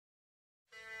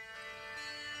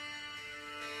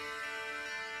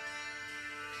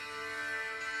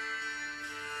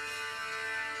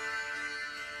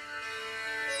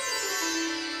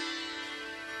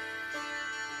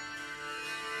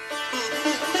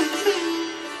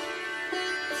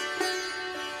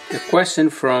Question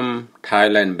from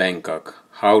Thailand, Bangkok.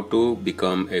 How to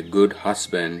become a good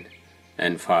husband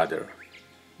and father?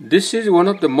 This is one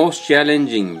of the most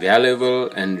challenging, valuable,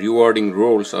 and rewarding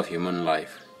roles of human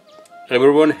life.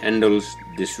 Everyone handles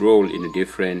this role in a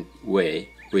different way,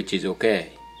 which is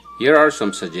okay. Here are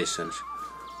some suggestions.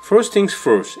 First things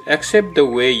first, accept the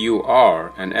way you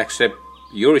are and accept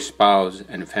your spouse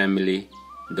and family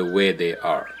the way they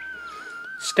are.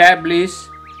 Establish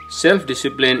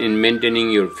self-discipline in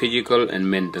maintaining your physical and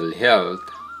mental health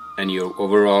and your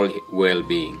overall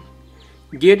well-being.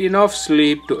 Get enough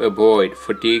sleep to avoid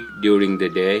fatigue during the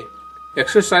day.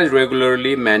 Exercise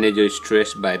regularly, manage your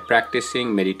stress by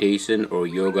practicing meditation or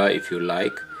yoga if you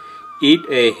like. Eat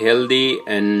a healthy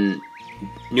and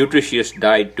nutritious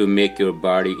diet to make your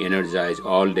body energize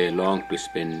all day long to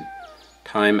spend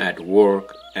time at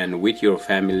work and with your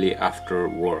family after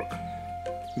work.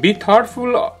 Be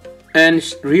thoughtful and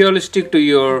realistic to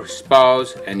your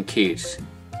spouse and kids.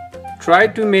 Try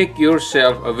to make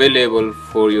yourself available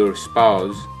for your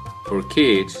spouse or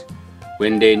kids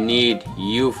when they need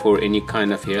you for any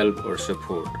kind of help or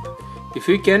support. If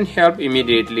you can help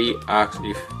immediately, ask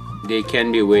if they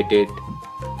can be waited,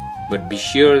 but be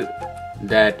sure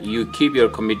that you keep your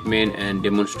commitment and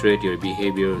demonstrate your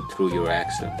behavior through your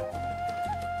action.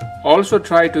 Also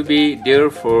try to be there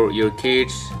for your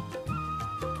kids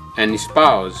and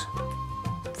spouse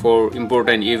for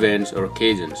important events or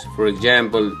occasions. For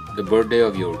example, the birthday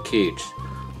of your kids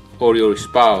or your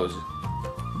spouse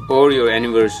or your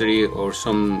anniversary or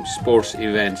some sports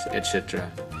events,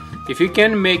 etc. If you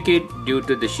can make it due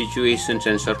to the situations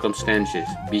and circumstances,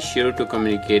 be sure to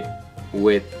communicate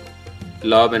with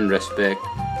love and respect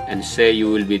and say you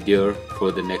will be there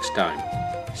for the next time.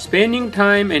 Spending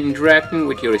time and interacting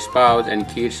with your spouse and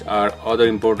kids are other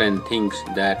important things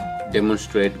that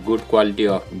demonstrate good quality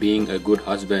of being a good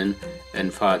husband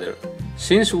and father.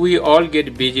 Since we all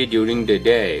get busy during the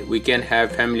day, we can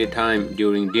have family time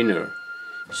during dinner.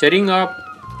 Setting up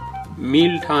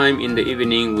meal time in the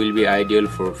evening will be ideal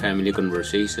for family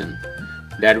conversation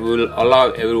that will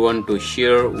allow everyone to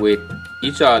share with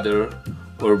each other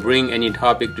or bring any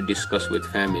topic to discuss with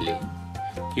family.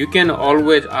 You can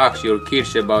always ask your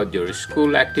kids about their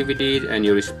school activities and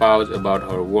your spouse about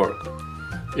her work.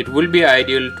 It will be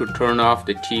ideal to turn off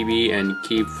the TV and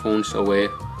keep phones away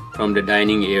from the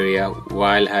dining area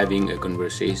while having a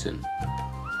conversation.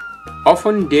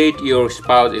 Often date your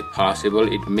spouse if possible.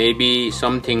 It may be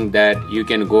something that you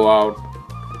can go out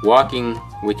walking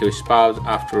with your spouse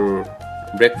after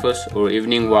breakfast or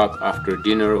evening walk after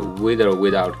dinner with or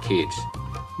without kids.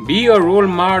 Be a role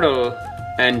model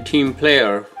and team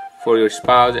player for your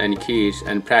spouse and kids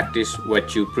and practice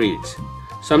what you preach.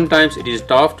 Sometimes it is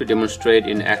tough to demonstrate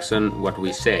in action what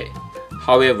we say.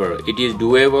 However, it is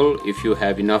doable if you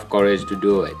have enough courage to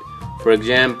do it. For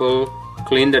example,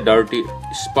 clean the dirty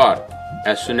spot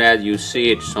as soon as you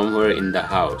see it somewhere in the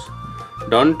house.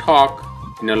 Don't talk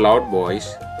in a loud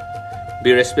voice.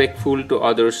 Be respectful to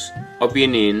others'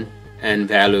 opinion and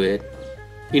value it.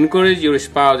 Encourage your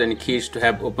spouse and kids to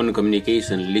have open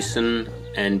communication. Listen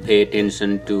and pay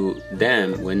attention to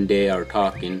them when they are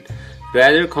talking.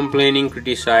 Rather complaining,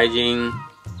 criticizing,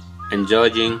 and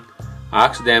judging,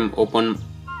 ask them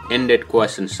open-ended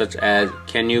questions such as,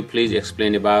 "Can you please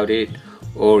explain about it?"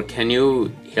 or "Can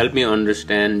you help me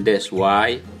understand this,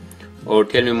 why?" or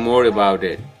 "Tell me more about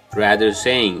it." Rather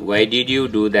saying, "Why did you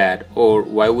do that?" or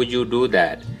 "Why would you do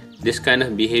that?" This kind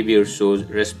of behavior shows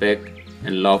respect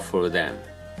and love for them.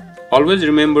 Always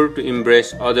remember to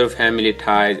embrace other family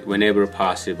ties whenever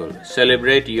possible.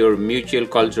 Celebrate your mutual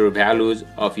cultural values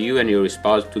of you and your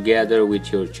spouse together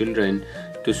with your children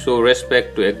to show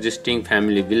respect to existing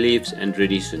family beliefs and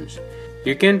traditions.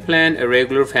 You can plan a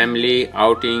regular family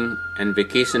outing and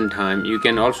vacation time. You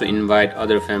can also invite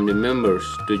other family members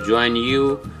to join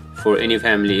you for any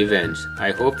family events.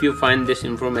 I hope you find this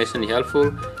information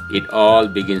helpful. It all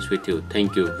begins with you.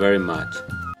 Thank you very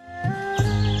much.